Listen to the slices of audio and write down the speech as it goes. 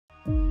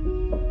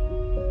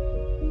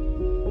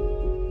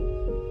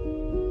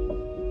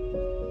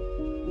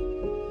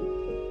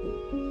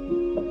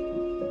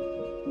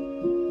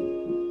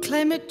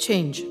Climate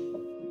change.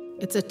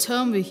 It's a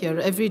term we hear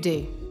every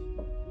day.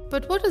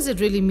 But what does it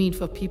really mean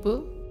for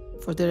people,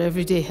 for their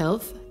everyday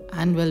health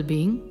and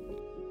well-being?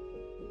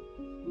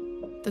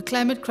 The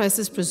climate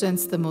crisis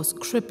presents the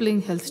most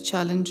crippling health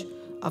challenge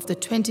of the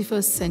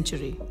 21st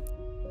century,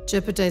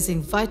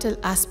 jeopardizing vital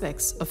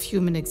aspects of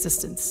human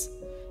existence,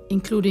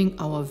 including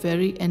our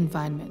very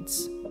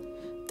environments.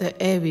 The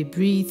air we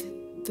breathe,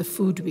 the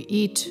food we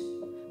eat,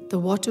 the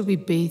water we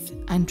bathe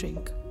and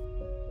drink.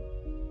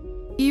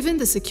 Even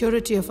the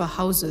security of our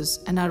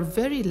houses and our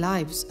very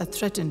lives are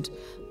threatened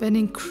by an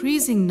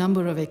increasing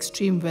number of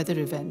extreme weather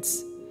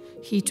events,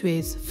 heat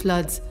waves,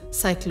 floods,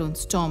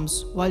 cyclones,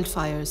 storms,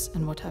 wildfires,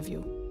 and what have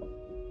you.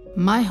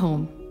 My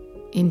home,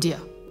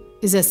 India,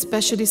 is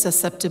especially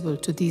susceptible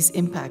to these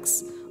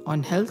impacts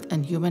on health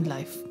and human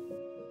life.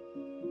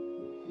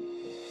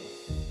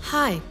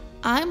 Hi,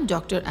 I'm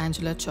Dr.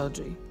 Angela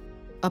Chaudhary,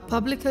 a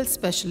public health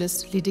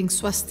specialist leading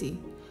Swasti,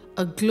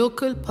 a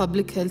global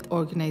public health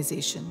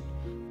organization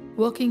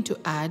working to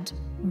add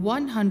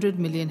 100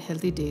 million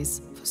healthy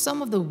days for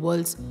some of the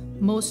world's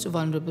most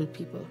vulnerable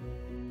people.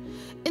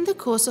 In the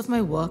course of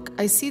my work,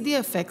 I see the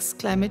effects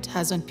climate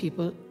has on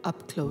people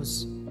up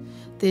close.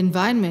 The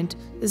environment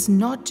is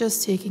not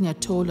just taking a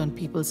toll on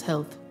people's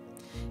health,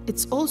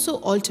 it's also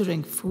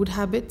altering food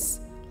habits,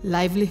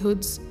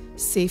 livelihoods,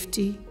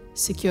 safety,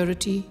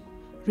 security,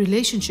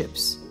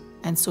 relationships,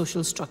 and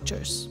social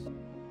structures.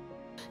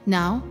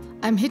 Now,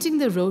 I'm hitting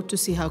the road to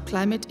see how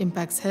climate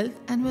impacts health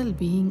and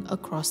well-being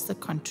across the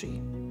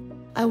country.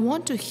 I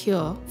want to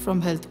hear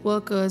from health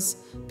workers,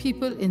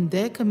 people in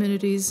their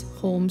communities,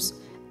 homes,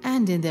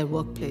 and in their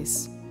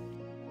workplace.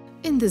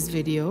 In this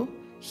video,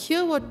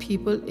 hear what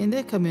people in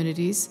their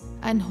communities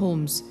and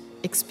homes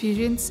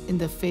experience in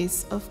the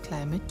face of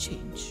climate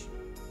change.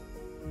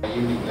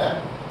 Evening,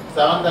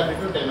 7:30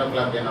 to 10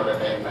 o'clock என்னோட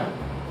time.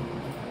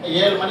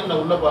 7 மணிக்கு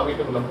நான்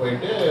வீட்டுக்குள்ள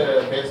போயிட்டு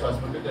face wash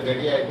பண்ணிட்டு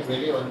ready ஆகிட்டு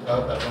வெளியே வந்து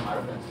cover தரலாம்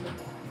ஆரம்பிச்சு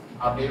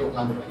அப்படியே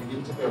உட்காந்துருவேன்.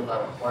 இடிச்சு போய்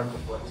உட்காருவேன். குழந்தை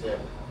போச்சு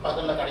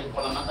பகலில் கடைக்கு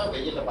போனோம்னாக்கா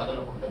வெயிலில்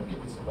பகலில் கொடுத்து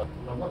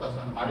ரொம்ப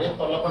கஷ்டம். மழையும்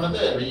தொல்லை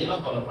பண்ணுது,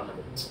 வெயிலும் தொல்லை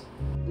பண்ணுது.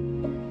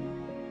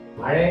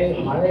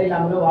 மழை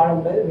இல்லாமலும் வாழ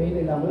முடியாது, வெயில்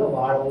இல்லாமலும்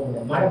வாழவும்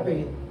முடியாது. மழை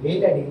பெய்யுது,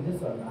 வெயில் அடிக்குது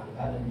சொல்றாங்க,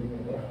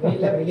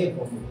 வெயில வெளியே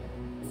போக முடியாது.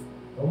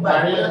 ரொம்ப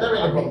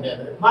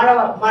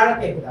மழை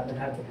கேட்குது அந்த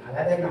நேரத்துக்கு.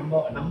 அதாவது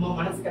நம்ம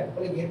மனசுக்கு ஏற்ற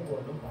போல இயற்கை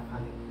ஒன்றும்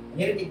பண்ணாது.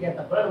 இயற்கைக்கு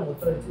ஏற்ற போல நம்ம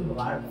ஒத்துழைச்சு நம்ம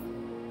வாழணும்.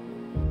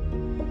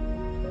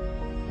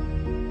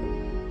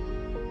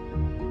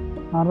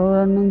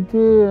 అరవై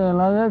నుంచి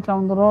ఇలాగే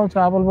సముద్రం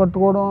చేపలు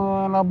పట్టుకోవడం,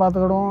 ఇలా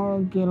బతకడం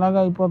ఇలాగ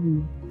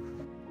అయిపోతుంది.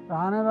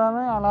 రానే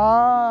రానే అలా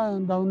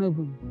డౌన్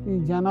అయిపోయింది. ఈ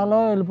జనాలు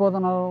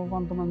వెళ్ళిపోతున్నారు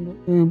కొంతమంది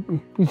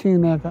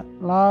ఫిషింగ్ లేక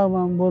అలా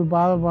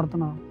బాధలు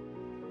పడుతున్నారు.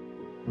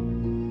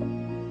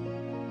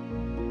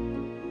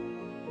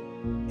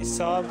 इस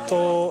साल तो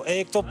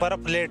एक तो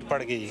बर्फ लेट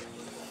पड़ गई,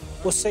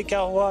 उससे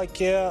क्या हुआ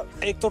कि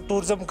एक तो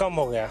टूरिज्म कम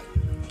हो गया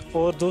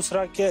और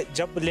दूसरा कि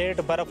जब लेट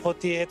बर्फ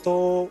होती है तो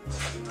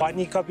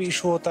पानी का भी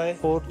इशू होता है।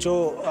 और जो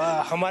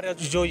हमारे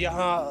जो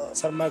यहाँ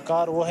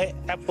सरमाकार वो है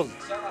एप्पल,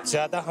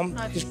 ज़्यादा हम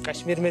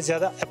कश्मीर में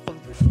ज़्यादा एप्पल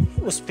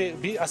उस पर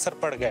भी असर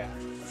पड़ गया।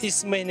 इस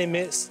महीने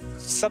में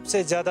सबसे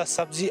ज़्यादा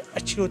सब्जी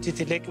अच्छी होती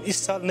थी लेकिन इस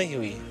साल नहीं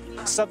हुई।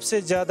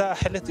 सबसे ज़्यादा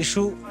हेल्थ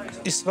इशू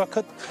इस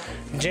वक्त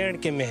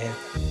J&K में है।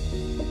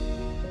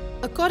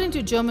 According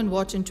to German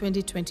Watch in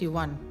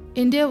 2021,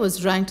 India was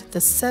ranked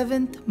the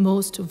 7th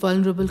most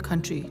vulnerable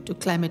country to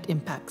climate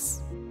impacts.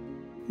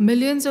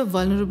 Millions of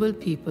vulnerable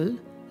people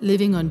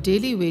living on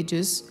daily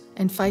wages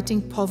and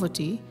fighting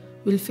poverty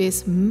will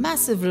face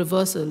massive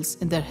reversals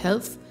in their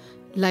health,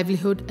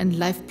 livelihood, and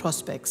life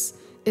prospects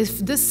if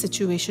this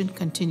situation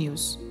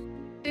continues.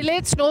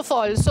 Delayed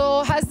snowfall. So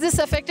has this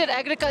affected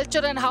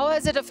agriculture and how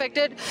has it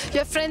affected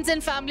your friends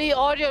and family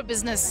or your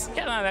business?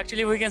 Yeah, ma'am.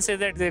 Actually, we can say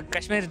that the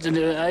Kashmir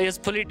is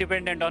fully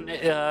dependent on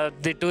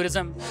the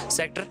tourism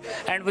sector,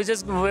 and we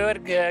were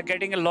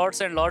getting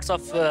lots and lots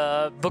of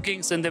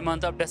bookings in the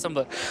month of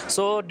December.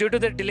 So due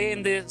to the delay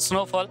in the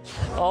snowfall,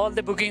 all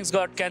the bookings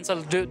got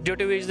cancelled due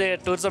to which the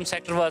tourism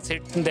sector was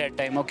hit that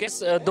time. Okay,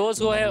 so, those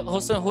who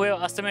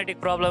have asthmatic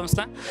problems,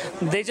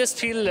 they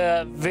just feel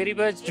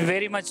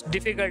very much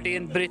difficulty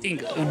in breathing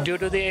due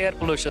to the air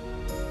pollution.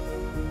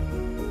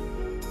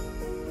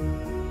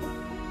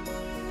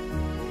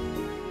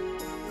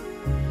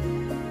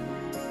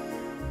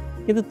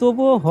 কিন্তু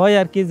তবুও হয়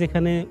আর কি,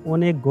 যেখানে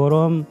অনেক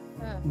গরম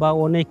বা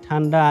অনেক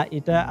ঠান্ডা,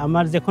 এটা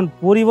আমার যখন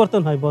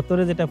পরিবর্তন হয়,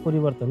 বতরে যেটা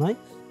পরিবর্তন হয়,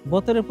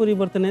 বতরের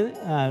পরিবর্তনে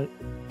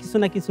কিছু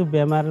না কিছু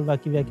বেমার বা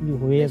কিবা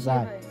হয়ে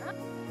যায়।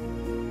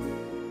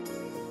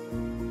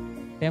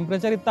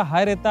 टेम्परेचर इतना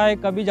हाई रहता है,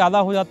 कभी ज़्यादा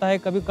हो जाता है,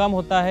 कभी कम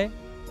होता है।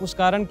 उस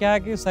कारण क्या है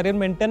कि शरीर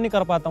मेंटेन नहीं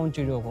कर पाता उन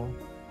चीज़ों को,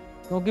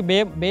 क्योंकि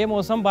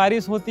बेमौसम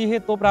बारिश होती है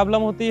तो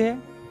प्रॉब्लम होती है,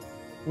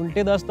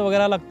 उल्टे दस्त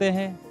वगैरह लगते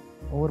हैं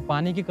और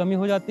पानी की कमी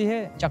हो जाती है,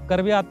 चक्कर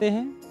भी आते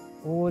हैं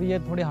और ये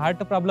थोड़ी हार्ट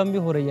प्रॉब्लम भी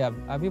हो रही है।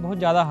 अभी बहुत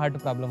ज़्यादा हार्ट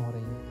प्रॉब्लम हो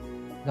रही है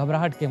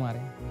घबराहट के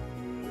मारे।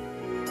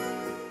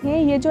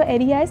 हैं, ये जो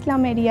एरिया है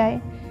स्लम एरिया है,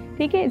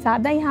 ठीक है,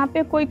 ज़्यादा यहाँ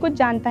पे कोई कुछ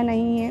जानता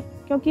नहीं है,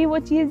 क्योंकि वो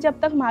चीज़ जब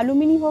तक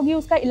मालूम ही नहीं होगी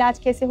उसका इलाज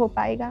कैसे हो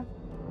पाएगा।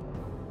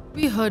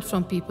 We heard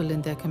from people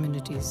in their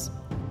communities.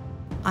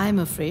 I am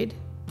afraid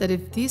that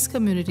if these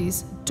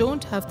communities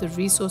don't have the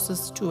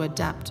resources to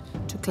adapt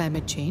to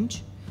climate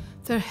change,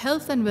 their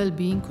health and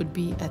well-being could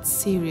be at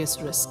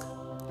serious risk.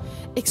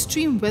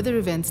 Extreme weather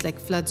events like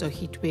floods or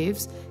heat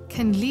waves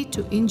can lead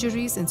to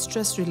injuries and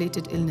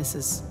stress-related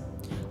illnesses.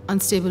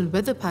 Unstable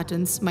weather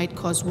patterns might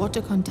cause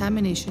water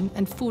contamination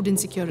and food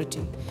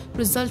insecurity,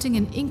 resulting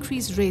in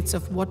increased rates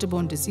of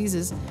waterborne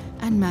diseases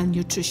and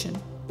malnutrition.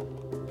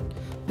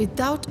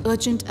 Without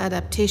urgent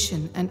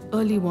adaptation and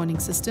early warning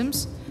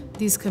systems,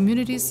 these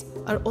communities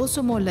are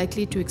also more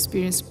likely to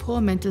experience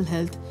poor mental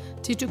health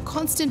due to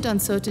constant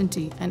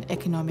uncertainty and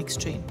economic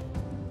strain.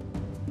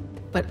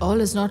 But all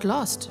is not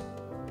lost.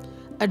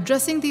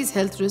 Addressing these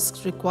health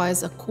risks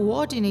requires a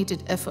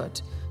coordinated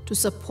effort to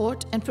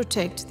support and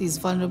protect these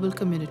vulnerable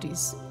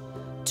communities.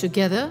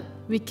 Together,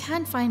 we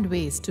can find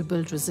ways to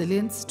build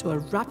resilience to a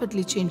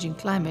rapidly changing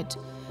climate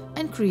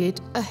and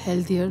create a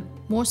healthier,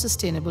 more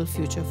sustainable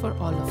future for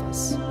all of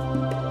us.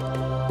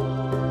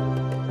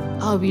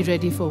 Are we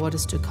ready for what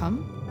is to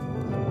come?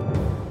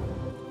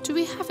 Do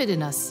we have it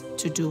in us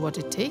to do what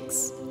it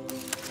takes?